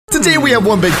today we have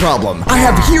one big problem. I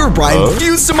have Herobrine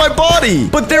fused to my body.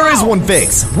 But there is one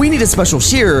fix. We need a special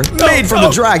shear made from the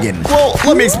dragon. Well,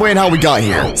 let me explain how we got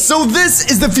here. So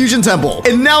this is the Fusion Temple.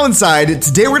 And now inside,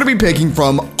 today we're gonna be picking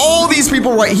from all these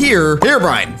people right here.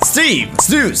 Herobrine, Steve,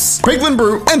 Zeus, Piglet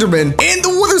Brute, Enderman, and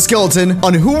the Wither Skeleton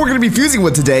on who we're gonna be fusing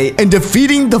with today and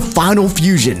defeating the final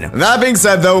fusion. That being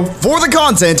said though, for the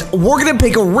content, we're gonna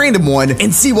pick a random one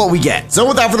and see what we get. So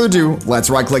without further ado, let's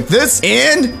right click this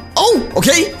and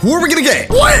okay, who are we gonna get?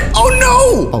 What? Oh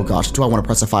no! Oh gosh, do I want to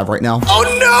press F5 right now? Oh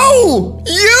no!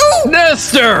 You?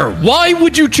 Nestor, why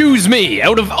would you choose me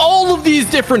out of all of these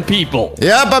different people?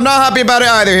 Yep, I'm not happy about it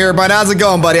either here, but how's it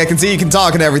going, buddy? I can see you can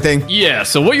talk and everything. Yeah,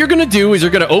 so what you're gonna do is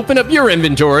you're gonna open up your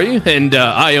inventory, and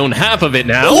I own half of it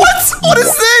now. What? What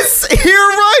is this? Here,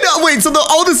 right? Wait, so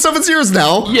all this stuff is yours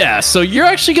now? Yeah, so you're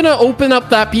actually gonna open up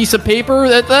that piece of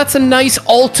paper. That's a nice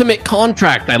ultimate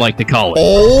contract, I like to call it.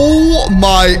 Oh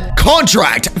my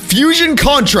contract, fusion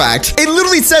contract. It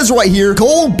literally says right here,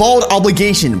 gold bald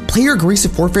obligation. Player agrees to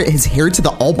forfeit his hair to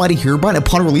the almighty Herobrine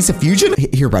upon release of fusion.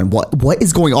 Herobrine, what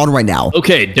is going on right now?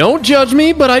 Okay, don't judge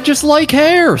me, but I just like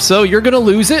hair. So you're gonna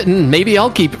lose it, and maybe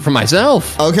I'll keep it for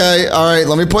myself. Okay, all right.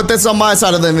 Let me put this on my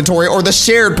side of the inventory, or the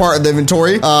shared part of the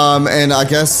inventory. And I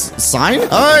guess sign. All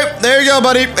right, there you go,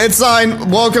 buddy. It's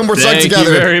signed. Welcome. We're stuck together.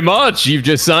 Thank you very much. You've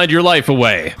just signed your life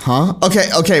away. Huh?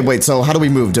 Okay. Wait. So how do we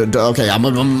move? Okay, I'm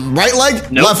right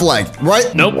leg, nope. left leg,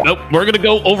 right? Nope. We're gonna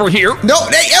go over here. No,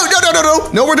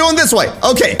 we're doing this way.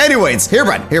 Okay, anyways,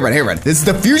 Herobrine. This is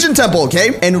the Fusion Temple,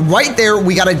 okay? And right there,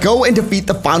 we gotta go and defeat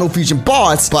the final fusion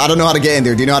boss, but I don't know how to get in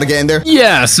there. Do you know how to get in there?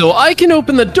 Yeah, so I can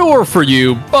open the door for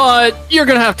you, but you're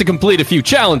gonna have to complete a few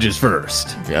challenges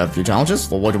first. Yeah, a few challenges?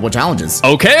 Well, what challenges?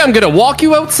 Okay, I'm gonna walk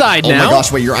you outside now. Oh my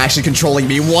gosh, wait, you're actually controlling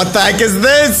me. What the heck is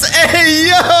this? Hey,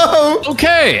 yo!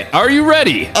 Okay, are you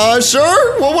ready?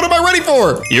 Sure. Well, what am I ready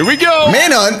for? Here we go.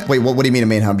 Manhunt? Wait, what do you mean a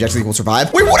manhunt? Objectives equal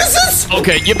survive? Wait, what is this?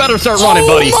 Okay, you better start running,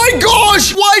 buddy. Oh my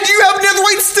gosh! Why do you have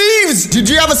netherite Steves? Did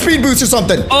you have a speed boost or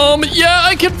something? Yeah,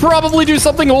 I could probably do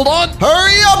something. Hold on.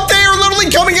 Hurry up, they're literally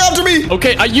coming after me.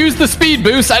 Okay, I used the speed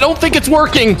boost. I don't think it's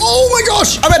working. Oh my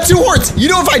gosh, I'm at 2 hearts. You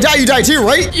know if I die, you die too,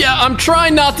 right? Yeah, I'm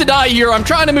trying not to die here. I'm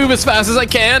trying to move as fast as I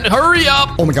can. Hurry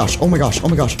up. Oh my gosh.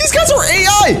 These guys are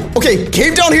AI. Okay,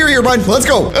 cave down here, bud. Let's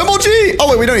go. MLG. Oh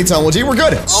wait, we don't need to MLG. We're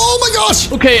good. Oh my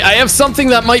gosh. Okay, I have something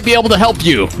that might be able to help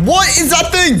you. What is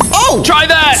that thing? Oh, try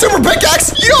that. Super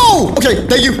pickaxe. Yo. Okay,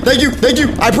 thank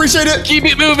you. I appreciate it. Keep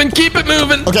it moving.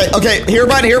 Okay.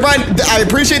 Herobrine. I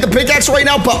appreciate the pickaxe right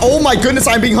now, but oh my goodness,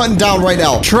 I'm being hunted down right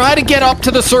now. Try to get up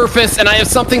to the surface, and I have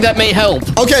something that may help.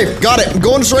 Okay, got it. I'm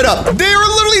going straight up. They're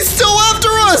literally still after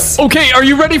us. Okay, are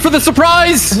you ready for the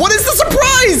surprise? What is the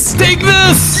surprise? Take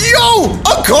this. Yo,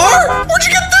 a car? Where'd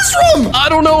you get this from? I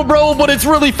don't know, bro, but it's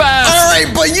really fast. All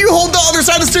right, but you hold the other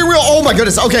side of the steering wheel. Oh my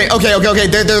goodness. Okay.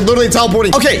 They're literally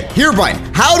teleporting. Okay, Herobrine,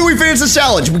 how do we finish this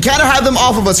challenge? We kind of have them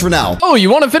off of us for now. Oh, you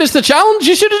want to finish the challenge?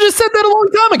 You should have just said that a long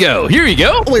time ago. Here you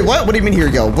go. Wait, what? What do you mean here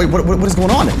you go? Wait, what is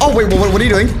going on? Oh, wait, what are you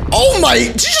doing? Oh my, did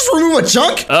you just remove a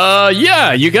chunk?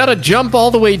 Yeah, you gotta jump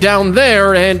all the way down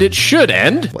there and it should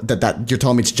end. What, that you're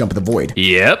telling me to jump in the void?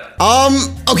 Yep.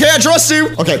 Okay, I trust you.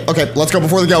 Okay, let's go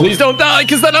before they go. Please don't die,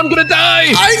 because then I'm gonna die.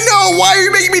 I know, why are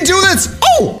you making me do this?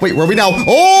 Oh, wait, where are we now?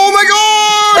 Oh my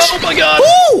gosh! Oh my god!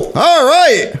 Woo! All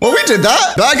right, well, we did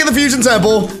that. Back in the Fusion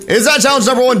Temple. Is that challenge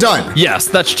number 1 done? Yes,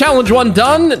 that's challenge 1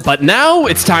 done, but now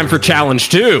it's time for challenge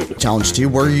 2. Challenge 2?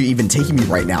 Where are you even taking me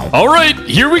right now? All right,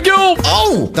 here we go.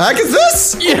 Oh, the heck is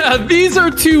this? Yeah, these are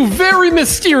 2 very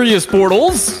mysterious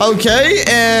portals. Okay,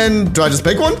 and do I just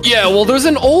pick one? Yeah, well, there's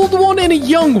an old one and a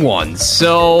young one,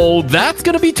 so that's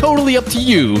gonna be totally up to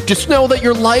you. Just know that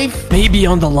your life may be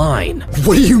on the line.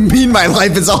 What do you mean my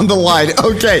life is on the line?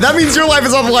 Okay, that means your life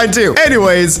is on the line too.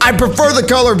 Anyways, I prefer the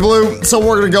color blue, so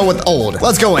we're gonna go with old.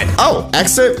 Let's go in. Oh,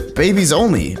 exit babies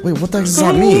only. Wait, what the heck does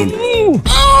that mean?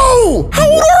 Oh, how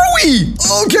old are we?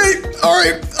 Okay, all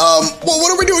right.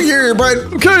 What are we doing here, Brian?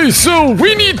 Okay, so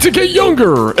we need to get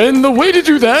younger, and the way to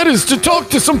do that is to talk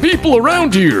to some people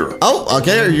around here. Oh,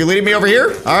 okay. Are you leading me over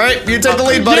here? All right, you take the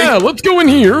lead, buddy. Yeah, let's go in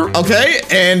here. Okay,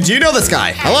 and do you know this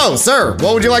guy? Hello, sir.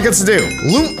 What would you like us to do?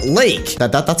 Loot Lake.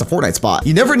 That's a Fortnite spot.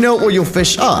 You never know what you'll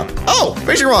fish up. Oh,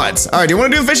 fishing rods. All right, do you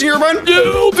want to do the fishing here, Brian? Yeah,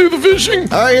 I'll do the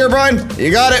fishing. All right, here, Brian.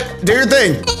 You got it. Do your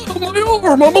thing. my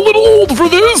arm. I'm a little old for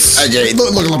this. Hey,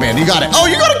 look, man, you got it. Oh,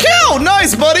 you got a cow.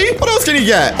 Nice, buddy. What else can you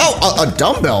get? Oh, a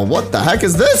dumbbell. What the heck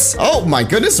is this? Oh, my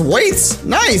goodness, weights.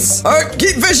 Nice. All right,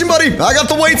 keep fishing, buddy. I got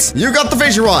the weights. You got the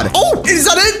fishing rod. Oh, is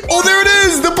that it? Oh, there it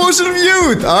is. The potion of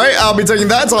youth. All right, I'll be taking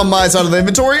that. It's on my side of the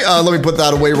inventory. Let me put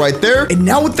that away right there. And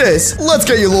now with this, let's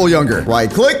get you a little younger. Right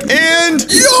click and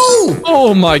yo!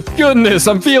 Oh my goodness,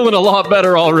 I'm feeling a lot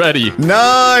better already.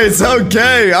 Nice.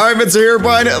 Okay. All right, Mr.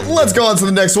 Herobrine. Let's go on to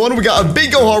the next one. We got a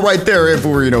bingo hall right there. If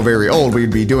we were, very old,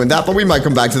 we'd be doing that, but we might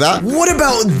come back to that. What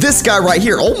about this guy right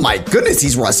here? Oh my goodness,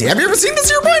 he's rusty. Have you ever seen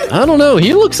this Herobrine? I don't know.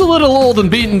 He looks a little old and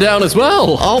beaten down as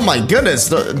well. Oh my goodness.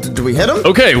 Do we hit him?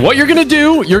 Okay, what you're gonna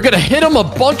do, you're gonna hit him a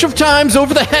bunch of times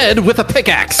over the head with a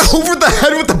pickaxe. Over the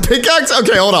head with the pickaxe?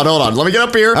 Okay, hold on. Let me get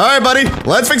up here. All right, buddy.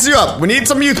 Let's fix you up. We need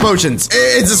some youth potions.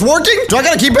 Is this working? Do I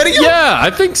gotta keep hitting you? Yeah, I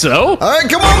think so. All right,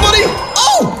 come on, buddy.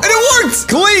 Oh, and it works.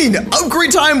 Clean.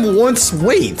 Upgrade time once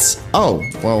weights. Oh,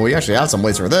 well, we actually have some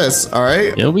weights for this. All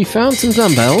right. Yeah, we found some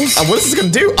dumbbells. What is this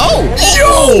gonna do? Oh,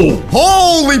 yo!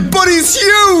 Holy buddy's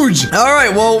huge. All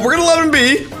right, well, we're gonna let him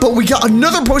be, but we got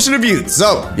another potion of youth.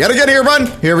 So, yet again,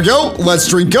 Herobrine. Here we go. Let's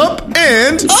drink up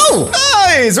and oh,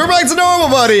 nice. We're back to normal,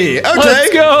 buddy. Okay.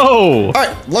 Let's go. All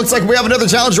right, looks like we have another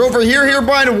challenger over here,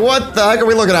 Herobrine. What the heck are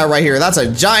we looking at right here? That's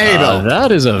a giant hay bale.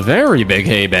 That is a very big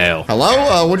hay bale.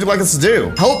 Hello? What would you like us to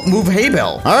do? Help move hay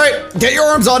bale. All right, get your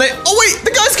arms on it. Oh, wait,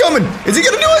 the guy's coming. Is he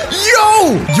gonna do it?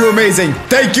 Yo, you're amazing.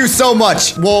 Thank you so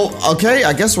much. Well, okay,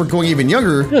 I guess we're going even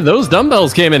younger. Yeah, those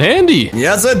dumbbells came in handy.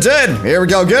 Yes, it did. Here we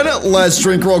go, get it. Let's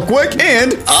shrink real quick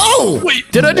and oh!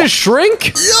 Wait, did I just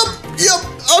shrink? Yep.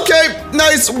 Okay,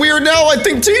 nice. We are now, I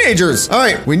think, teenagers. All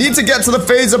right, we need to get to the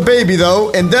phase of baby,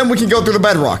 though, and then we can go through the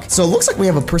bedrock. So it looks like we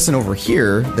have a person over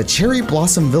here, the Cherry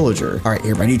Blossom Villager. All right,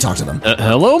 here, I need to talk to them.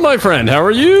 Hello, my friend. How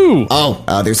are you? Oh,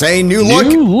 they're saying new look.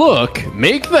 New look.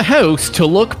 Make the house to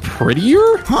look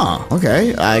prettier? Huh,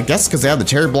 okay. I guess because they have the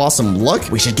Cherry Blossom look,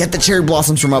 we should get the cherry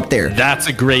blossoms from up there. That's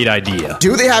a great idea.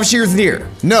 Do they have shears in here?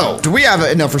 No. Do we have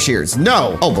enough for shears?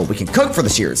 No. Oh, but we can cook for the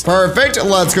shears. Perfect.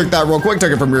 Let's cook that real quick.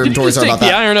 Took it from your inventory. Sorry about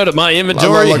that. Iron out of my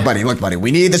inventory. Look, buddy.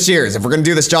 We need the shears if we're gonna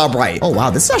do this job right. Oh wow,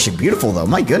 this is actually beautiful though.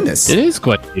 My goodness. It is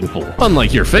quite beautiful.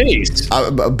 Unlike your face.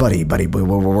 Buddy,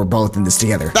 we're both in this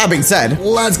together. That being said,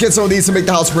 let's get some of these to make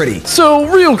the house pretty. So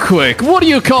real quick, what do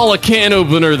you call a can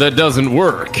opener that doesn't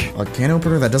work? A can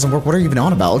opener that doesn't work? What are you even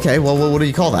on about? Okay, well, what do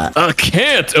you call that? A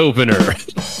can't opener.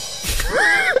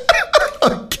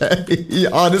 Okay,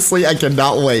 honestly, I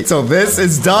cannot wait. So this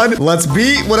is done. Let's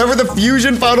beat whatever the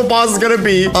fusion final boss is gonna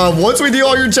be. Once we do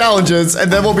all your challenges,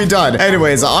 and then we'll be done.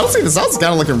 Anyways, honestly, this house is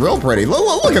kind of looking real pretty.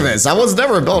 Look at this. I was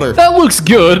never a builder. That looks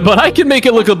good, but I can make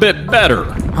it look a bit better.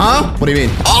 Huh? What do you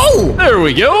mean? Oh! There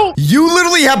we go. You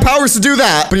literally have powers to do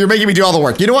that, but you're making me do all the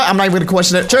work. You know what? I'm not even gonna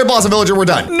question it. Cherry Blossom Villager, we're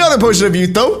done. Another potion of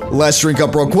youth, though. Let's shrink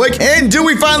up real quick. And do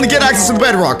we finally get access to the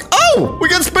bedrock? Oh! We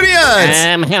got spinny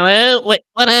heads! Hello?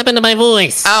 What happened to my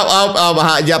voice?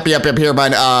 Yep, here,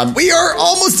 bud. We are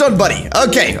almost done, buddy.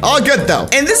 Okay, all good, though.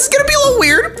 And this is gonna be a little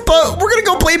weird, but we're gonna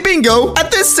go play bingo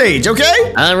at this stage,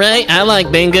 okay? All right, I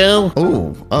like bingo.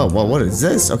 Oh, well, what is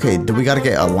this? Okay, do we gotta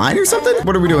get a line or something?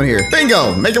 What are we doing here?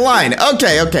 Bingo, make a line.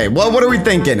 Okay. Well, what are we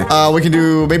thinking? We can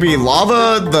do maybe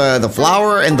lava, the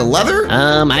flour, and the leather?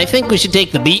 I think we should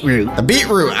take the beetroot. The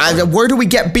beetroot? Where do we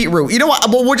get beetroot? You know what?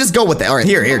 Well, we'll just go with it. All right,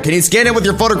 here. Can you scan it with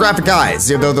your photographic eyes?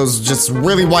 Those just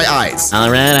really white eyes. All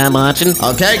right, I'm watching.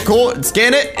 Okay, cool.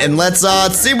 Scan it, and let's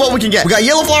see what we can get. We got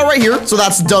yellow flour right here, so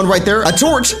that's done right there. A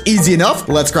torch, easy enough.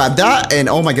 Let's grab that, and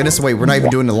oh my goodness, wait, we're not even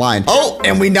doing the line. Oh,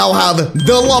 and we now have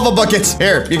the lava bucket.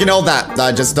 Here, you can hold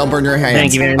that. Just don't burn your hands.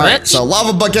 Thank you very much. Right, so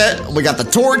lava bucket, we got the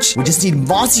torch. We just need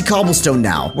mossy cobblestone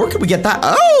now. Where can we get that?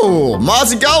 Oh,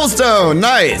 mossy cobblestone.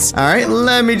 Nice. All right,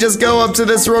 let me just go up to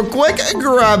this real quick,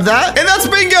 grab that, and that's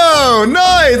bingo.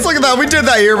 Nice. Look at that. We did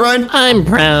that here, Brian. I'm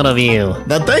proud of you.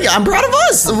 Thank you. I'm proud of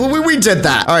us. We did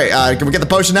that. All right, can we get the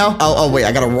potion now? Oh, wait,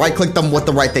 I gotta right-click them with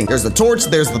the right thing. There's the torch,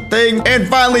 there's the thing, and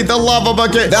finally the lava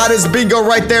bucket. That is bingo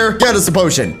right there. Get us a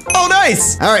potion. Oh,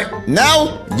 nice. All right,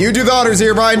 now you do the honors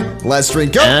here, Brian. Let's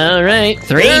drink up. All right,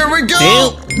 3, Here we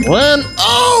go. 2, 1.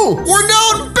 Oh, we're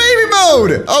now in baby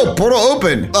mode. Oh, portal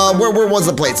open. Where was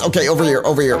the plates? Okay, over here.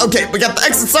 Okay, we got the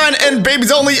exit sign and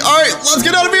babies only. All right, let's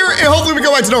get out of here and hopefully we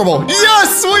go back to normal.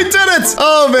 Yes, we did it.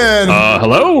 Oh, man.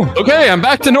 Hello? Okay, I'm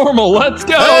back to normal. Let's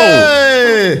go.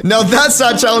 Hey! Now that's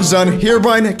that challenge done. Here,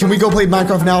 Brian, can we go play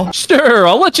Minecraft now? Sure,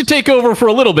 I'll let you take over for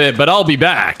a little bit, but I'll be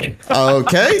back.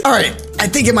 Okay. All right, I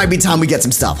think it might be time we get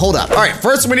some stuff. Hold up. All right,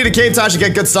 first we need a cave touch to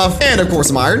get good stuff. And of course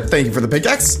some iron. Thank you for the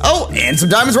pickaxe. Oh, and some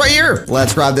diamonds right here.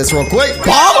 Let's grab this real quick.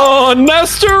 Bomb!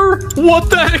 Nestor? What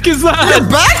the heck is that? You're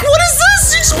back? What is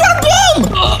this? You just brought a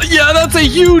bomb! Yeah, Yeah, that's a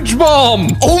huge bomb.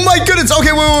 Oh my goodness.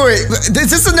 Okay, wait.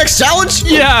 Is this the next challenge?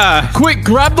 Yeah. Quick,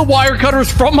 grab the wire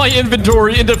cutters from my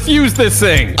inventory and defuse this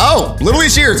thing. Oh, literally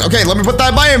shears. Okay, let me put that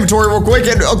in my inventory real quick.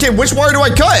 And okay, which wire do I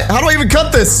cut? How do I even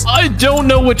cut this? I don't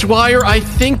know which wire. I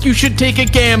think you should take a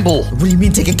gamble. What do you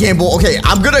mean take a gamble? Okay,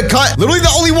 I'm gonna cut literally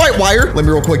the only white wire. Let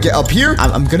me real quick get up here.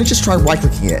 I'm gonna just try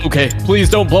right-clicking it. Okay,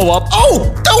 please don't blow up. Oh,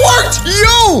 that worked!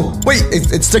 Yo! Wait,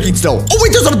 it's sticking still. Oh,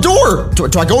 wait, there's a door.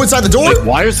 Do I go inside the door? Wait,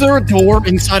 why is there a door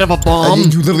inside of a bomb?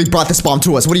 You literally brought this bomb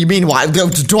to us. What do you mean? Why?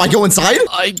 Do I go inside?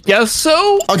 I guess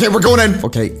so. Okay, we're going in.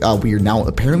 Okay, we are now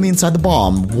apparently inside the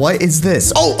bomb. What is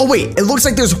this? Oh, wait. It looks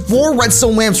like there's 4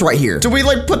 redstone lamps right here. Do we,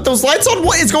 like, put those lights on?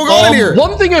 What is going on in here?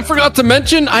 One thing I forgot to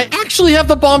mention, I actually have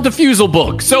the bomb defusal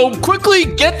book. So quickly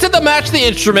get to the match the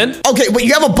instrument. Okay, wait,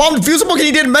 you have a bomb defusal book and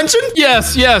you didn't mention?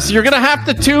 Yes. You're gonna have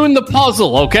to tune the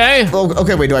puzzle, okay? Oh,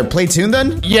 okay, wait, do I play tune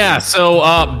then? Yeah, so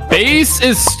bass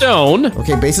is stone.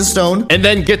 Okay, bass is stone. And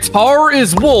then guitar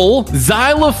is wool.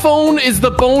 Xylophone is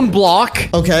the bone block.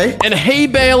 Okay. And hay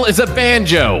bale is a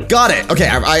banjo. Got it. Okay,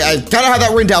 I gotta have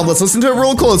that written down. Let's listen to it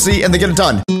real closely and then get it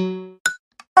done.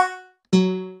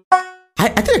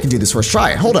 I think I can do this first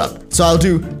try. Hold up. So I'll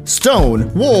do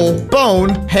stone, wool,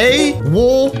 bone, hay,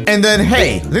 wool, and then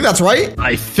hay. I think that's right.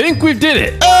 I think we did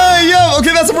it. Yeah.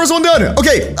 Okay, that's the first one done.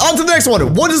 Okay, on to the next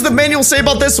one. What does the manual say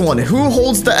about this one? Who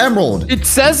holds the emerald? It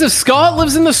says if Scott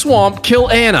lives in the swamp,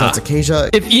 kill Anna. That's Acacia.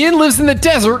 If Ian lives in the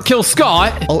desert, kill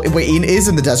Scott. Oh, wait, Ian is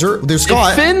in the desert. There's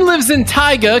Scott. If Finn lives in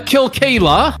Taiga, kill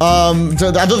Kayla.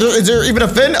 Is there even a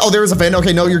Finn? Oh, there is a Finn.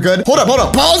 Okay, no, you're good. Hold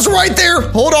up. Pause right there.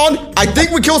 Hold on. I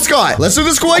think we killed Scott. Let's do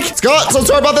this quick. Scott, so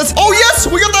sorry about this. Oh, yes,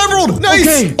 we got the emerald. Nice.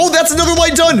 Okay. Oh, that's another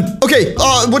light done. Okay,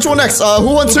 which one next?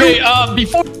 Who wants who? Okay,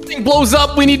 before this thing blows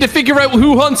up, we need to figure out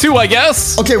who hunts who, I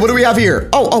guess. Okay, what do we have here?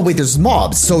 Oh, wait, there's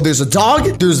mobs. So there's a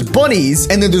dog, there's bunnies,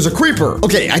 and then there's a creeper.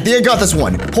 Okay, I think I got this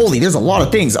one. Holy, there's a lot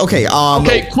of things. Okay,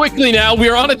 Okay, quickly now. We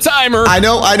are on a timer. I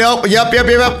know. Yep.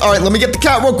 All right, let me get the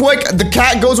cat real quick. The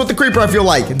cat goes with the creeper, I feel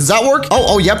like. Does that work?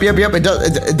 Oh, yep.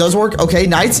 It does work. Okay,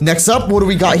 nice. Next up, what do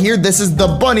we got here? This is the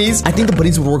bunnies. I think the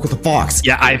bunnies would work with the fox.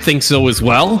 Yeah, I think so as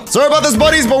well. Sorry about this,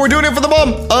 buddies, but we're doing it for the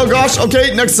mom. Oh, gosh.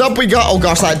 Okay, next up, we got... Oh,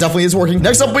 gosh, that definitely is working.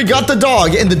 Next up, we got the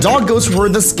dog, and the dog goes for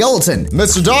the skeleton.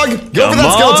 Mr. Dog, go for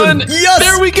that skeleton. Yes!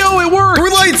 There we go. It worked. 3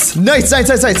 lights. Nice.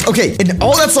 Okay, and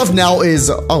all that's left now is...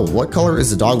 Oh, what color is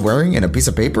the dog wearing in a piece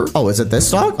of paper? Oh, is it this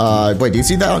dog? Wait, do you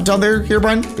see that down there here,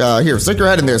 Brian? Here, stick your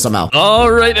head in there somehow.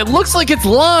 All right, it looks like it's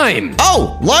lime.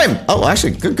 Oh, lime. Oh,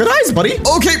 actually, good eyes, buddy.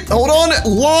 Okay, hold on.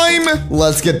 Lime.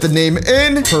 Let's get the name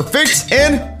in. Perfect.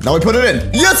 And now we put it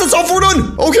in. Yes, it's all 4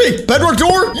 done. Okay, bedrock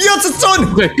door. Yes, it's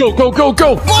done. Okay, go. Bomb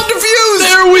defused.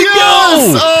 There we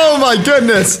go. Oh, my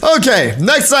goodness. Okay,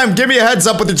 next time, give me a heads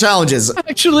up with the challenges.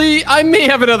 Actually, I may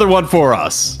have another one for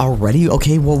us. Already?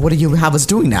 Okay, well, what do you have us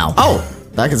doing now? Oh,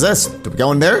 back is this. Do we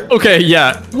go in there? Okay,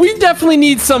 yeah. We definitely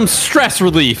need some stress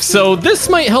relief, so this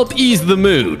might help ease the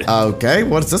mood. Okay,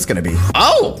 what's this gonna be?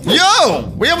 Oh, yo,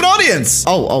 we have an audience.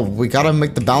 Oh, we gotta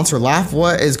make the bouncer laugh.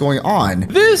 What is going on?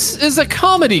 This is a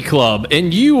comedy club,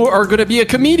 and you are gonna be a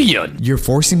comedian. You're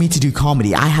forcing me to do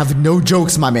comedy. I have no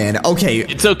jokes, my man. Okay.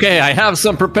 It's okay, I have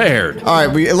some prepared. All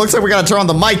right, it looks like we gotta turn on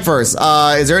the mic first.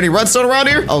 Is there any redstone around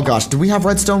here? Oh gosh, do we have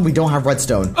redstone? We don't have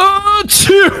redstone.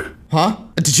 Huh?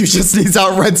 Did you just sneeze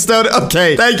out redstone?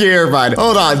 Okay, thank you, everybody.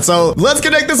 Hold on, so let's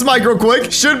connect this mic real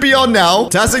quick. Should be on now.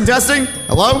 Testing.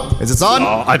 Hello? Is this on?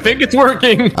 I think it's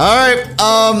working. All right,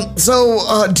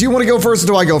 do you want to go first or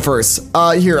do I go first?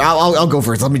 Here, I'll go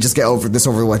first. Let me just get over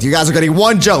with. You guys are getting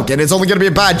one joke, and it's only gonna be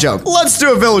a bad joke. Let's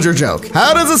do a villager joke.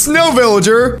 How does a snow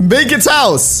villager make its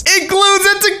house? It glues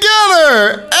it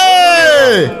together.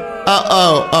 Hey!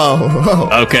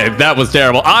 Okay, that was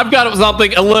terrible. I've got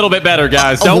something a little bit better,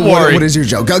 guys. Don't worry. What is your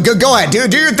joke? Go ahead.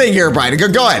 Do your thing here, Brian.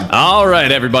 Go ahead. All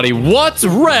right, everybody. What's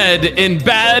red and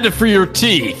bad for your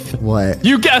teeth? What?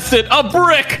 You guessed it. A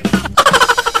brick.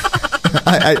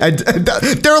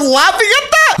 They're laughing at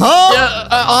that? Huh? Yeah,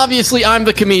 obviously, I'm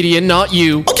the comedian, not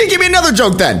you. Okay, give me another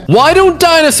joke then. Why don't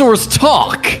dinosaurs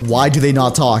talk? Why do they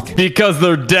not talk? Because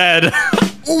they're dead.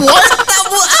 What?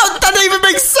 That doesn't even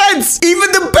make sense.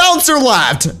 Even the bouncer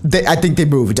laughed. I think they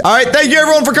moved. All right, thank you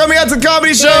everyone for coming out to the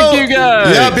comedy show. Thank you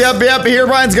guys. Yep. Here,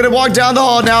 Brian's gonna walk down the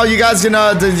hall now. You guys can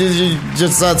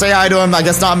just say hi to him. I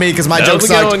guess not me because my joke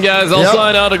sucked. How's it going, guys? I'll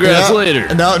sign autographs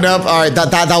later. No. All right,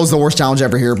 that was the worst challenge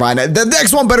ever here, Brian. The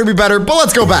next one better be better. But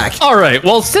let's go back. All right.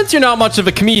 Well, since you're not much of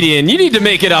a comedian, you need to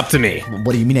make it up to me.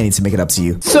 What do you mean I need to make it up to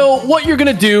you? So what you're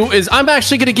gonna do is I'm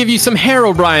actually gonna give you some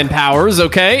Herobrine powers,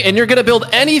 okay? And you're gonna build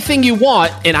anything you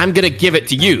want, and I'm gonna give it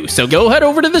to you. you. So go head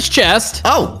over to this chest.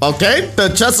 Oh, okay. The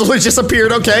chest literally just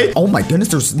appeared. Okay. Oh my goodness,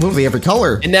 there's literally every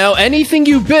color. And now anything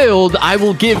you build, I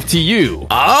will give to you.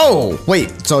 Oh,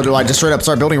 wait. So do I just straight up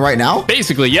start building right now?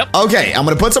 Basically, yep. Okay, I'm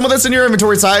gonna put some of this in your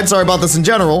inventory side. Sorry about this in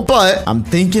general, but I'm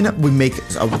thinking we make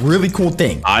a really cool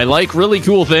thing. I like really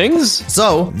cool things.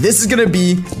 So this is gonna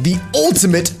be the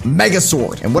ultimate mega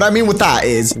sword. And what I mean with that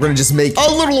is we're gonna just make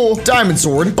a little diamond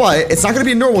sword, but it's not gonna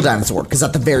be a normal diamond sword because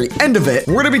at the very end of it,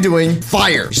 we're gonna be doing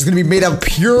fire. She's gonna be made of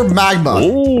pure magma.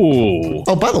 Ooh.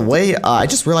 Oh, by the way, I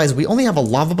just realized we only have a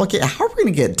lava bucket. How are we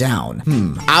gonna get down?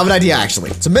 I have an idea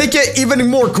actually. To make it even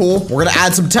more cool, we're gonna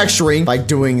add some texturing by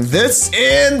doing this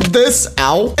and this,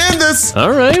 ow, and this.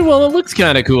 All right, well, it looks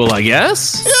kind of cool, I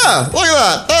guess. Yeah, look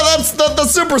at that. That's the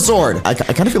super sword. I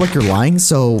kind of feel like you're lying,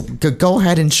 so go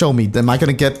ahead and show me. Am I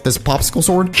gonna get this popsicle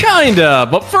sword? Kinda,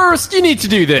 but first you need to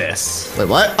do this. Wait,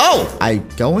 what? Oh, I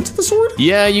go into the sword?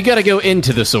 Yeah, you gotta go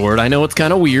into the sword. I know it's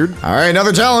kind of weird. All right,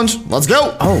 another challenge. Let's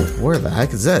go. Oh, where the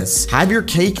heck is this? Have your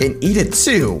cake and eat it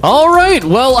too. All right,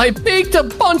 well, I baked a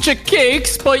bunch of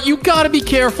cakes, but you gotta be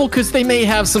careful because they may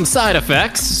have some side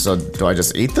effects. So do I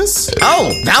just eat this?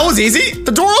 Oh, that was easy.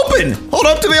 The door opened. Hold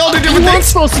up, do they all do You different weren't things?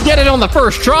 supposed to get it on the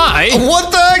first try.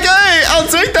 What the heck? Hey, I'll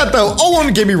take that though. Oh,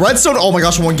 one gave me redstone. Oh my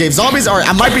gosh, one gave zombies. All right,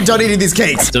 I might be done eating these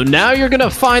cakes. So now you're gonna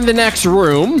find the next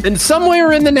room, and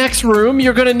somewhere in the next room,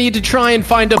 you're gonna need to try and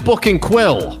find a book and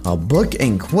quill. A book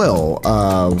and quill.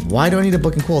 Why do I need a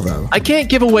book and quill though? I can't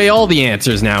give away all the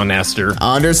answers now, Nestor.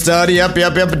 Understood. Yep.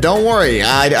 Don't worry.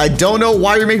 I don't know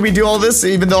why you're making me do all this,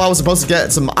 even though I was supposed to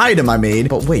get some item I made.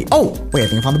 But wait. Oh, wait. I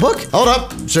think I found the book. Hold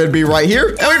up. Should be right here.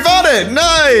 And we found it.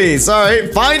 Nice. All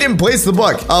right. Find and place the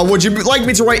book. Would you like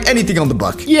me to write anything on the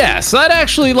book? Yes, I'd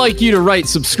actually like you to write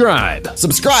subscribe.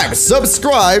 Subscribe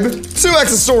to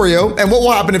xNestorio. And what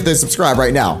will happen if they subscribe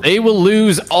right now? They will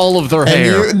lose all of their And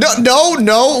hair.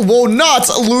 no, will not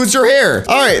lose your hair.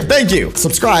 All right, thank you.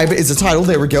 Subscribe is the title.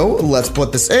 There we go. Let's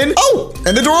put this in. Oh,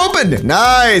 and the door opened.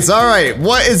 Nice. All right,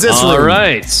 what is this room? All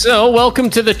right, so welcome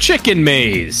to the chicken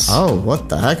maze. Oh, what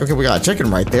the heck? Okay, we got a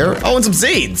chicken right there. Oh, and some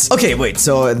seeds. Okay, wait.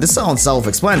 So this sounds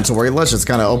self-explanatory. Let's just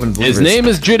kind of open the His levers. name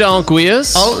is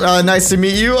Jadonquius. Oh, nice to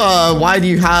meet you. Why do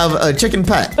you have a chicken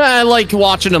pet? I like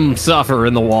watching him suffer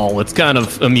in the wall. It's kind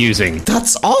of amusing.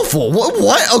 That's awful.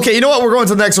 What? Okay, you know what? We're going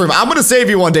to the next room. I'm gonna save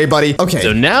you one day, buddy. Okay.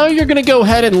 So now you're gonna go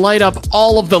ahead and light up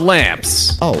all of the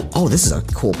lamps. Oh, this is a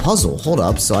cool puzzle. Hold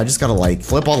up. So I just gotta like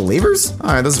flip all the levers?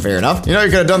 All right, this is fair enough. You know, you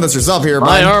could have done this yourself here, My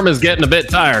Brian. arm is getting a bit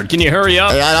tired. Can you hurry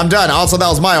up? Yeah, I'm done. Also, that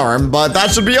was my arm, but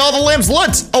that should be all the lamps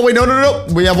lit. Oh, wait, no.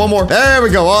 We have one more. There we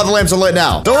go. All the lamps are lit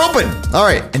now. Door open. All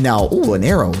right, and now, ooh, an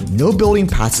arrow. No building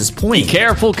past this Be point.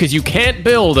 careful, because you can't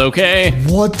build, okay?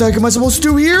 What the heck am I supposed to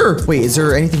do here? Wait, is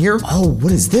there anything here? Oh,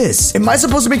 what is this? Am I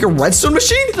supposed to make a redstone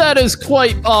machine? That is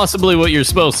quite possibly what you're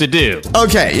supposed to do.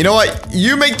 Okay, you know what?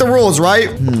 You make the rules, right?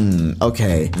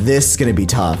 Okay. This is gonna be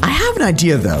tough. I have an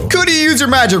idea, though. Could you use your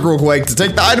magic real quick to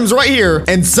take the items right here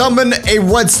and summon a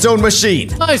redstone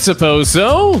machine? I suppose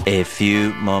so. A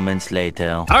few moments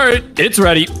later. All right, it's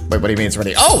ready. Wait, what do you mean it's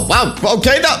ready? Oh, wow.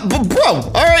 Okay, bro.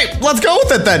 All right, let's go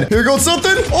with it then. Here goes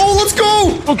something. Oh, let's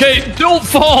go. Okay, don't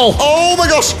fall. Oh my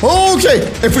gosh. Okay.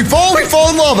 If we fall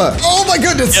in lava. Oh my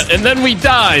goodness. And then we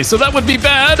die, so that would be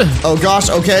bad. Oh gosh.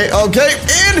 Okay.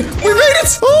 And we made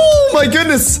it. Oh my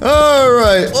goodness. All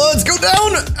right. Let's go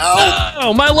down.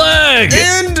 Oh, my leg.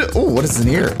 And oh, what is in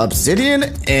here? Obsidian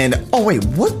and oh wait,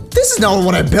 what? This is not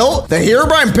what I built. The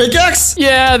Herobrine pickaxe?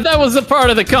 Yeah, that was a part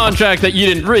of the contract that you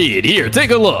didn't read. Here,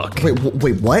 take a look.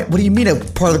 Wait, what? What do you mean a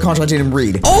part of the contract I didn't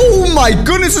read? Oh my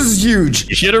goodness, this is huge.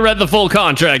 You should have read the full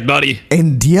contract, buddy.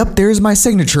 And yep, there's my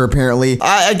signature apparently.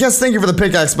 I guess thank you for the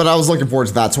pickaxe, but I was looking forward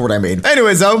to that sword I made.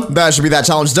 Anyways though, that should be that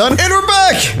challenge done. And we're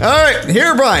back. All right,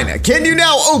 Herobrine, can you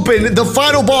now open the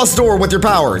final boss door with your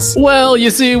powers? Well, you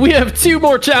see, we have 2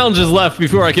 more challenges left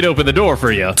before I can open the door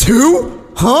for you. 2?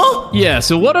 Huh? Yeah,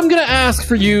 so what I'm gonna ask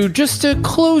for you just to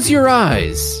close your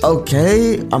eyes.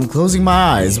 Okay, I'm closing my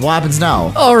eyes. What happens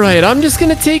now? All right, I'm just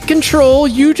gonna take control.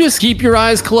 You just keep your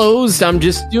eyes closed. I'm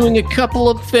just doing a couple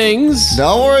of things.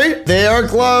 Don't worry, they are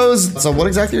closed. So what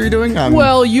exactly are you doing?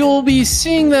 Well, you'll be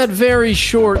seeing that very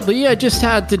shortly. I just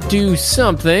had to do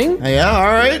something. Yeah, all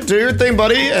right, do your thing,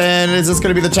 buddy. And is this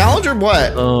gonna be the challenge or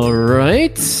what? All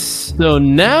right, so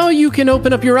now you can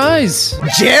open up your eyes.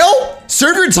 Jail?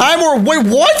 Serve your time or wait,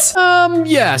 what?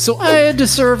 Yeah, so I had to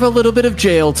serve a little bit of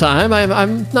jail time.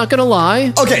 I'm not gonna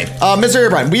lie. Okay, Mr.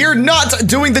 Airbrine, we are not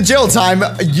doing the jail time.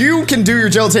 You can do your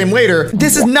jail time later.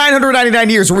 This is 999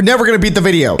 years. We're never gonna beat the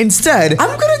video. Instead,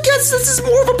 I'm gonna guess this is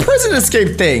more of a prison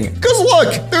escape thing. Cause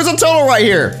look, there's a tunnel right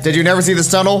here. Did you never see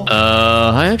this tunnel?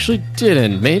 I actually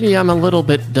didn't. Maybe I'm a little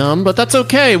bit dumb, but that's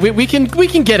okay. We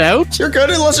can get out. You're good.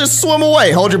 Let's just swim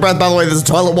away. Hold your breath, by the way. This is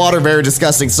toilet water. Very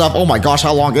disgusting stuff. Oh my gosh,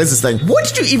 how long is this thing? What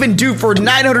did you even do for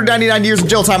 999 years of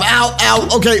jail time? Ow,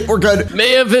 ow. Okay, we're good.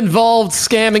 May have involved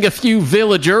scamming a few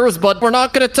villagers, but we're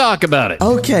not gonna talk about it.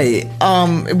 Okay,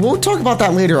 we'll talk about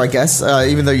that later, I guess,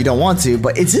 even though you don't want to,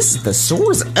 but is this the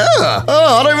sores? Ugh.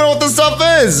 Oh, I don't even know what this stuff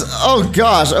is. Oh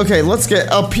gosh. Okay, let's get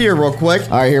up here real quick.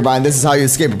 All right, here, Brian. This is how you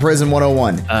escape a prison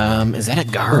 101. Is that a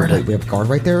guard? Wait, we have a guard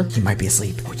right there. He might be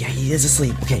asleep. Oh yeah, he is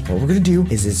asleep. Okay, what we're gonna do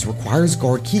is this requires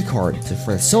guard key card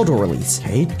for the cell door release.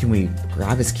 Okay, can we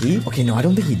grab his key? Okay, no, I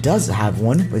don't think he does have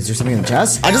one. Is there something in the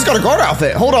chest? I just got a guard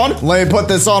outfit. Hold on. Let me put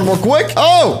this on real quick.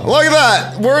 Oh, look at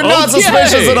that. We're not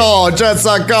suspicious at all. Just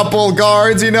a couple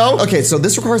guards, you know? Okay, so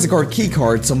this requires a guard key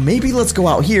card, so maybe let's go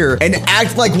out here and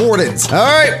act like wardens. All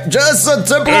right, just a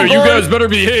typical guard. You guys better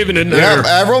be behaving in there. Yep,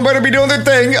 everyone better be doing their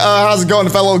thing. How's it going,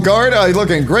 fellow guard? You're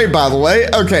looking great, by the way.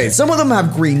 Okay, some of them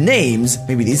have green names.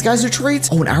 Maybe these guys are traits.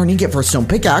 Oh, an iron ingot for a stone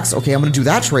pickaxe. Okay, I'm gonna do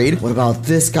that trade. What about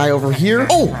this guy over here?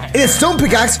 Oh, and a stone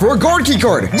pickaxe for a guard key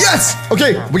card. Yes!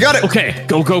 Okay, we got it. Okay,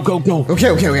 go.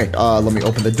 Okay. Let me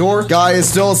open the door. Guy is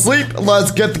still asleep.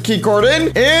 Let's get the key card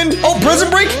in. And, oh, prison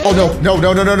break. Oh,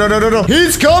 no.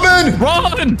 He's coming.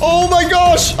 Run! Oh my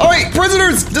gosh. All right,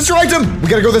 prisoners, distract him. We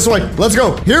gotta go this way. Let's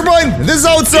go. Here, Brian, this is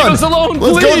how it's done. Leave us alone,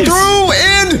 Let's please. go through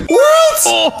and worlds.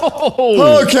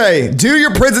 Oh. Okay, do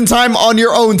your prison time on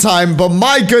your own time, but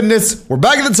my goodness, we're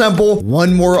back at the temple.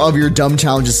 One more of your dumb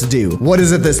challenges to do. What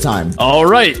is it this time? All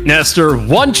right, Nestor,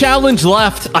 one challenge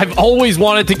left. I've always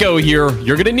wanted to go here.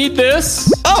 You're gonna need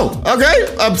this. Oh,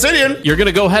 okay, obsidian. You're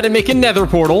gonna go ahead and make a nether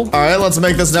portal. All right, let's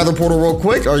make this nether portal real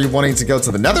quick. Are you wanting to go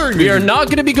to the nether? We are not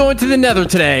gonna be going to the nether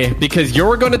today because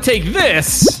you're gonna take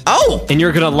this. Oh. And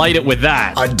you're gonna light it with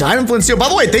that. A diamond flint steel. By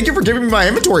the way, thank you for giving me my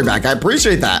inventory back. I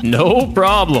appreciate that. No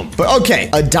problem. But okay,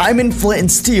 a diamond, flint,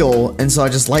 and steel. And so I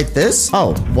just light this.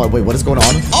 Oh, wait, what is going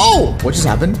on? Oh, what just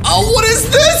happened? Oh, what is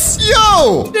this?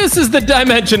 Yo! This is the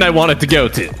dimension I wanted to go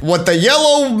to. What, the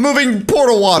yellow moving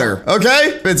portal water?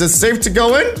 Okay, is it safe to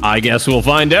go in? I guess we'll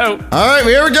find out. All right,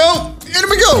 here we go. Here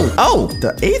we go. Oh,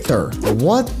 the Aether.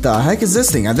 What the heck is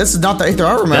this thing? This is not the Aether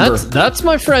I remember. That's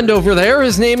my friend over there.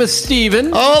 His name is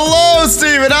Steven. Hello,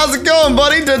 Steven. How's it going,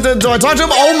 buddy? Do I talk to him?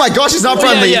 Oh my gosh, he's not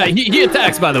friendly. Yeah, he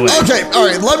attacks, by the way. Okay, all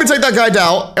right, let me take that guy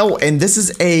down. Oh, and this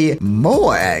is a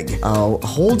Moa egg.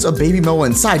 Holds a baby Moa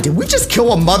inside. Did we just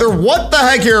kill a mother? What the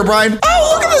heck here, Brian?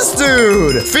 Oh, look at this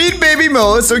dude. Feed baby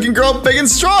Moa so he can grow up big and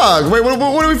strong. Wait, what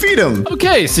do we feed him?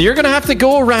 Okay, so you're gonna have to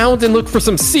go around and look for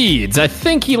some seeds. I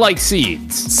think he likes seeds.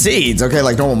 Seeds? Okay,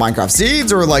 like normal Minecraft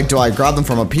seeds, or like do I grab them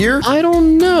from up here? I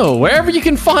don't know. Wherever you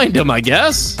can find them, I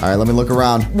guess. All right, let me look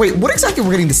around. Wait, what exactly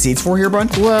we're getting the seeds for here, Brian?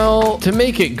 Well, to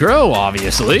make it grow,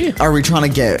 obviously. Are we trying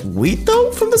to get wheat, though,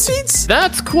 from the seeds?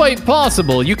 That's quite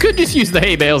possible. You could just use the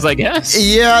hay bales, I guess.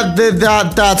 Yeah,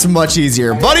 that's much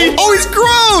easier. Buddy! Oh, he's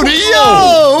grown!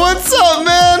 Yo! What's up,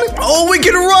 man? Oh, we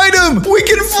can ride him! We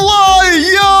can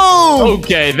fly! Yo!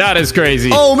 Okay, that is crazy.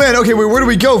 Oh, man. Okay, wait, where do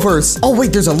we go first? Oh,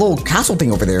 wait, there's a little castle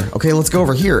thing over there. Okay, let's go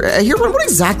over here. Here, what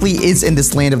exactly is in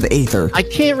this land of the Aether? I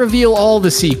can't reveal all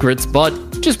the secrets, but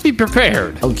just be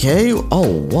prepared. Okay.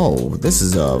 Oh, whoa. This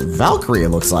is a Valkyrie, it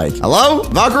looks like. Hello?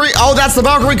 Valkyrie? Oh, that's the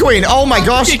Valkyrie Queen. Oh, my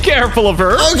gosh. Be careful of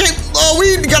her. Okay. Oh,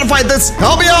 we gotta fight this.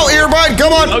 Help me out here, bud.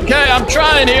 Come on. Okay, I'm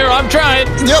trying here. I'm trying.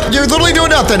 Yep, you're literally doing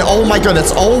nothing. Oh, my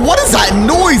goodness. Oh, what is that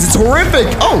noise? It's horrific.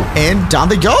 Oh, and down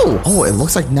they go. Oh, it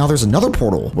looks like now there's another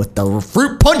portal with the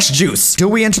fruit punch juice. Do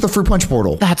we enter the fruit punch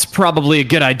portal? That's probably a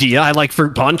good idea. I like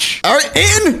fruit punch. All right,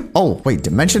 in. Oh, wait,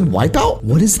 dimension wipeout?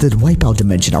 What is the wipeout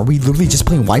dimension? Are we literally just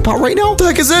playing wipeout right now? What the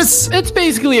heck is this? It's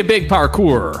basically a big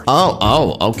parkour.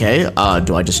 Oh, okay.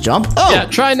 Do I just jump? Oh. Yeah,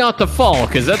 try not to fall,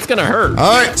 because that's gonna hurt.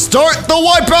 All right, start the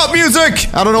wipeout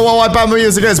music. I don't know what wipeout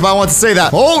music is, but I want to say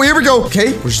that. Oh, here we go.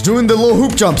 Okay, we're just doing the little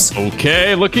hoop jumps.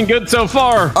 Okay, looking good so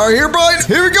far. All right, here, Brian.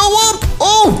 Here we go up.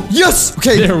 Oh, Yes.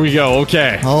 Okay. There we go.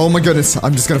 Okay. Oh my goodness.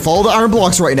 I'm just gonna follow the iron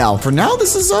blocks right now. For now,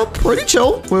 this is pretty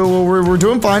chill. We're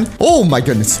doing fine. Oh my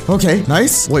goodness. Okay,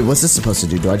 nice. Wait, what's this supposed to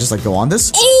do? Do I just like go on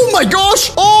this? Oh my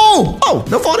gosh. Oh,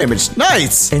 no fall damage.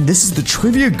 Nice. And this is the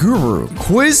Trivia Guru.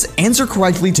 Quiz, answer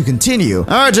correctly to continue. All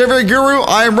right, Trivia Guru,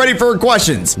 I am ready for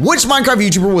questions. Which Minecraft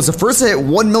YouTuber was the first to hit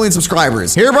 1 million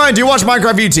subscribers? Here, Brian, do you watch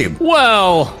Minecraft YouTube?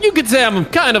 Well, you could say I'm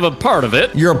kind of a part of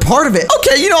it. You're a part of it.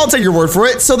 Okay, I'll take your word for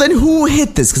it. So then who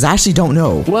hit this? Because I actually don't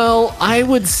know. Well, I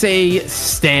would say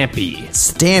Stampy.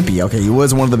 Stampy. Okay, he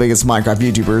was one of the biggest Minecraft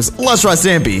YouTubers. Let's try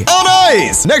Stampy. Oh,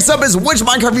 nice. Next up is which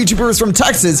Minecraft YouTuber is from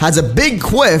Texas has a big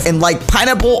quiff and like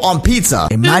pineapple on pizza.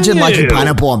 Imagine liking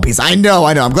pineapple on pizza. I know.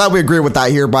 I'm glad we agree with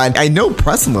that here, Brian. I know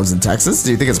Preston lives in Texas.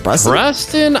 Do you think it's Preston?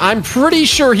 Preston? I'm pretty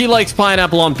sure he likes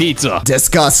pineapple on pizza.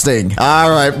 Disgusting. All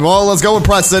right, well, let's go with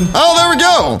Preston. Oh, there we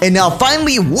go. And now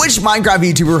finally, which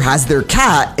Minecraft YouTuber has their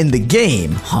cat in the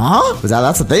game? Huh?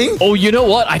 That's the thing? Oh, you know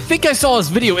what? I think I saw his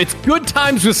video. It's Good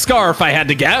Times with Scar, if I had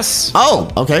to guess.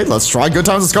 Oh, okay. Let's try Good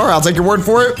Times with Scar. I'll take your word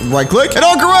for it. Right click. And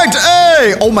all correct.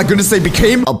 Hey! Oh my goodness, they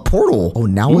became a portal. Oh,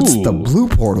 now it's the blue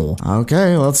portal.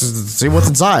 Okay, let's see what's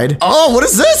inside. Oh, what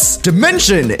is this?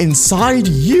 Dimension inside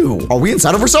you. Are we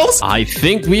inside of ourselves? I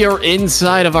think we are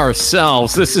inside of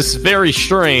ourselves. This is very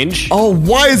strange. Oh,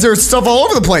 why is there stuff all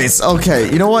over the place?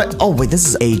 Okay, you know what? Oh, wait, this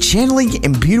is a channeling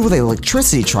imbued with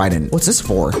electricity trident. What's this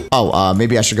for? Oh,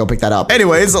 maybe I should go pick that up.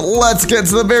 Anyways, let's get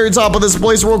to the very top of this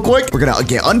place real quick. We're gonna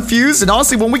get unfused, and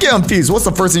honestly, when we get unfused, what's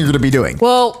the first thing you're gonna be doing?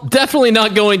 Well, definitely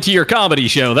not going to your comedy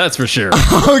show, that's for sure.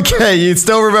 Okay, you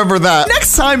still remember that.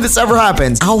 Next time this ever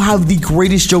happens, I'll have the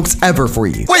greatest jokes ever for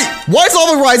you. Wait, why is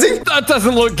lava rising? That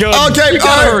doesn't look good. Okay, you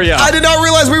gotta hurry up. I did not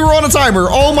realize we were on a timer.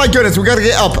 Oh my goodness, we gotta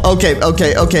get up. Okay.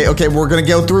 We're gonna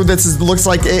go through this. Looks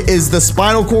like it is the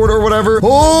spinal cord or whatever.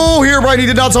 Oh, here, Brian, you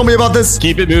did not tell me about this.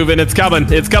 Keep it moving. It's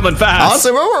coming. It's coming fast.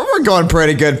 Honestly, we're going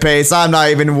pretty good pace. I'm not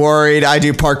even worried. I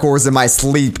do parkours in my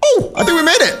sleep. Oh, I think we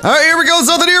made it. All right, here we go.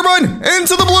 Southern here, Brian.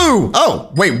 Into the blue. Oh,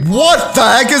 wait, what the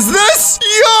heck is this?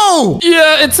 Yo!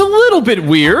 Yeah, it's a little bit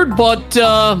weird, but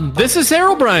this is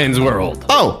Herobrine's world.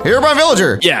 Oh, Herobrine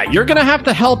Villager. Yeah, you're gonna have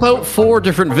to help out 4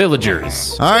 different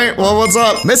villagers. All right, well, what's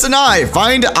up? Miss an eye.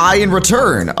 Find eye in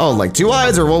return. Oh, like 2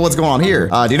 eyes or what's going on here?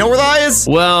 Do you know where the eye is?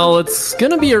 Well, it's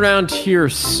gonna be around here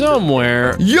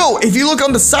somewhere. Yo, if you look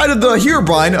on the side of the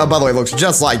Herobrine, by the way, it looks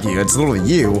just like you. It's literally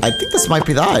you. I think this might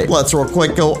be the eye. Let's real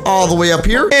quick go all the way up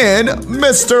here. And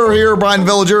Mr. Herobrine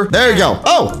Villager. There you go.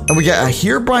 Oh, and we get a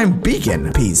Herobrine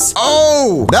beacon piece.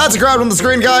 Oh, that's a grab on the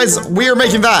screen, guys. We are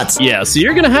making that. Yeah, so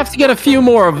you're gonna have to get a few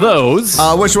more of those.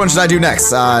 Which one should I do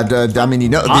next? I mean,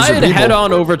 these I'd are people. head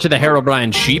on over to the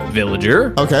Herobrine sheep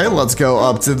villager. Okay, let's go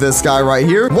up to this guy right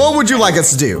here. What would you like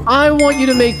us to do? I want you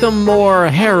to make them more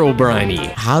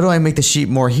Herobrine-y. How do I make the sheep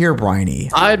more Herobrine-y?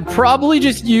 I'd probably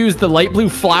just use the light blue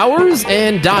flowers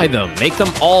and dye them. Make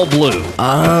them all blue.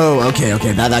 Oh, okay.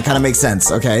 That kind of makes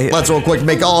sense. Okay, let's real quick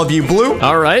make all of you blue.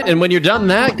 All right, and when you're done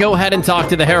that, go ahead and talk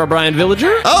to the Herobrine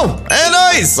villager. Oh, and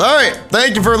nice. All right,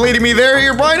 thank you for leading me there,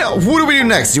 Herobrine. Who do we do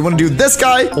next? Do you want to do this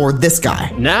guy or this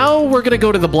guy? Now we're gonna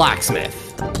go to the blacksmith.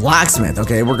 Blacksmith.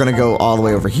 Okay, we're gonna go all the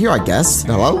way over here, I guess.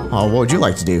 Hello? Oh, what would you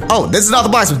like to do? Oh, this is not the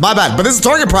blacksmith. My bad. But this is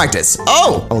target practice.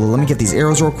 Oh, let me get these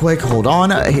arrows real quick. Hold on.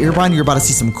 Herobrine, you're about to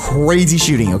see some crazy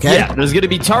shooting, okay? Yeah, there's gonna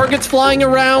be targets flying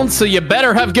around, so you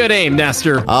better have good aim,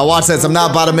 Nestor. Watch this. I'm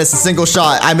not about to miss a single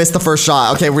shot. I missed the first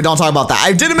shot. Okay, we don't talk about that.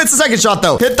 I didn't miss the second shot,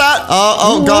 though. Hit that.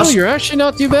 Oh, gosh. Wow, you're actually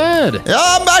not too bad. Yeah,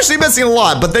 I'm actually missing a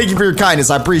lot, but thank you for your kindness.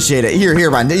 I appreciate it. Here,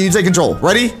 Herobrine, you take control.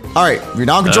 Ready? All right, you're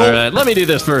now in control. All right, let me do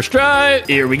this first try.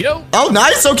 Here we go. Oh,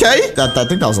 nice. Okay. I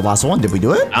think that was the last one. Did we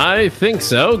do it? I think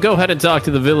so. Go ahead and talk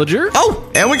to the villager. Oh,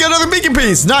 and we got another beacon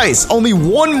piece. Nice. Only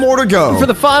one more to go. For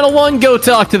the final one, go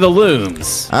talk to the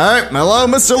looms. All right. Hello,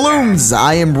 Mr. Looms.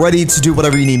 I am ready to do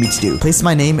whatever you need me to do. Place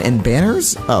my name in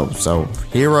banners. Oh, so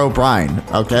Herobrine.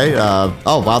 Okay.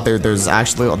 Oh, wow. There's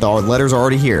actually the letters are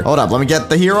already here. Hold up. Let me get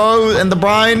the hero and the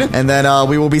brine, and then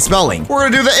we will be spelling. We're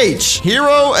gonna do the H.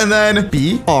 Hero, and then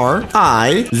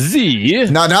B-R-I-Z.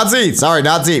 No, not Z. Sorry,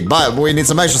 not Z. But we need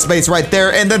some extra space right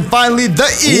there. And then finally the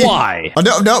E. Y. Oh,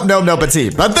 no, but T.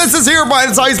 But this is Herobrine.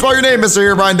 That's how you spell your name, Mr.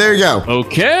 Herobrine. There you go.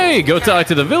 Okay, go talk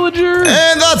to the villager.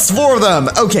 And that's 4 of them.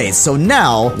 Okay, so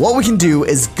now what we can do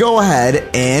is go ahead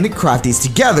and craft these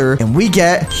together, and we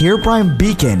get Herobrine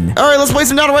Beacon. All right, let's place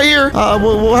him down right here.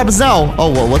 What happens now?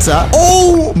 Oh, what's that?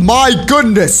 Oh my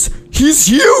goodness. He's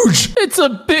huge! It's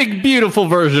a big, beautiful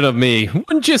version of me,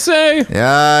 wouldn't you say?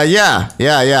 Yeah,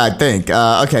 I think.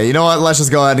 Okay, you know what? Let's just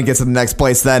go ahead and get to the next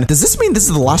place then. Does this mean this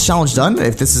is the last challenge done?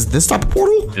 If this is this type of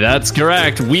portal? That's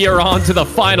correct. We are on to the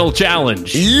final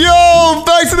challenge. Yo,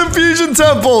 back to the Fusion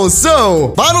Temple.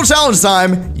 So, final challenge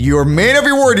time. You're man of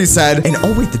your word, you said. And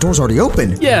oh wait, the door's already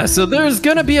open. Yeah, so there's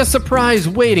gonna be a surprise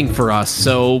waiting for us,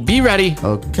 so be ready.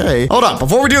 Okay. Hold on,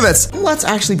 before we do this, let's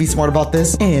actually be smart about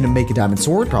this and make a diamond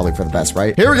sword. Probably for the best,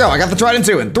 right? Here we go. I got the trident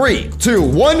 2 in 3, 2,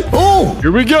 1. Oh!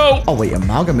 Here we go. Oh wait,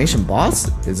 amalgamation boss?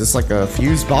 Is this like a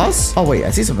fused boss? Oh wait,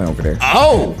 I see something over there.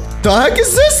 Oh! The heck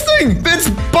is this thing? It's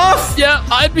buff! Yeah,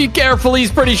 I'd be careful.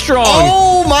 He's pretty strong.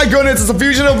 Oh my goodness, it's a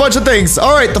fusion of a bunch of things.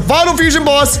 All right, the final fusion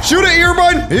boss. Shoot it,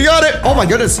 Earbud. You got it. Oh my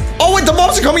goodness. Oh wait, the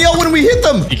mobs are coming out when we hit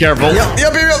them. Be careful. Yep.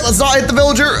 Let's not hit the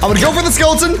villager. I'm gonna go for the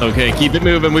skeleton. Okay, keep it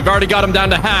moving. We've already got him down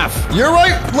to half. You're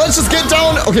right. Let's just get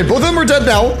down. Okay, both of them are dead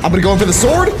now. I'm gonna go in for the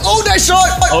sword. Oh, nice shot.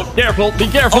 Oh, careful. Be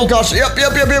careful. Oh gosh. Yep.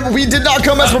 We did not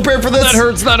come as prepared for this. That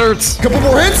hurts. Couple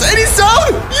more hits and he's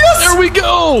down. Yes. There we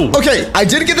go. Okay, I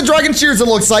did get the dragon shears, it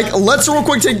looks like. Let's real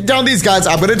quick take down these guys.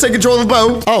 I'm gonna take control of the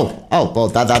bow. Oh, well,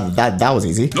 that was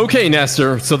easy. Okay,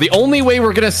 Nestor. So the only way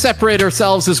we're gonna separate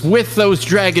ourselves is with those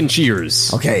dragon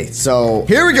shears. Okay, so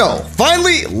here we go.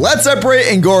 Finally, let's separate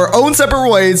and go our own separate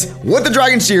ways with the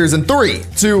dragon shears in 3,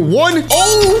 2, 1.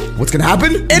 Oh, what's gonna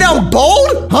happen? And I'm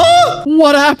bald? Huh?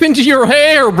 What happened to your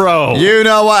hair, bro? You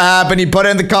know what happened. He put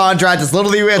in the contract. It's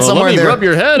literally somewhere let me there. Rub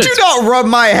your head. Do not rub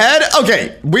my head.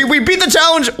 Okay, we beat the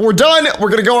challenge. We're done. We're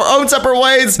gonna go our own separate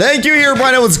ways. Thank you, here,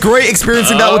 Brian. It was great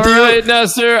experiencing that with you. All right,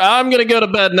 Nestor. I'm gonna go to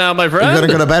bed now, my friend. You're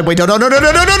gonna go to bed? Wait, no.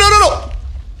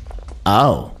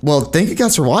 Oh, well, thank you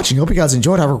guys for watching. Hope you guys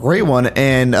enjoyed. Have a great one.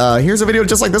 And here's a video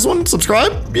just like this one.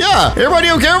 Subscribe. Yeah.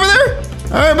 Everybody okay over there?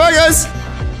 All right, bye, guys.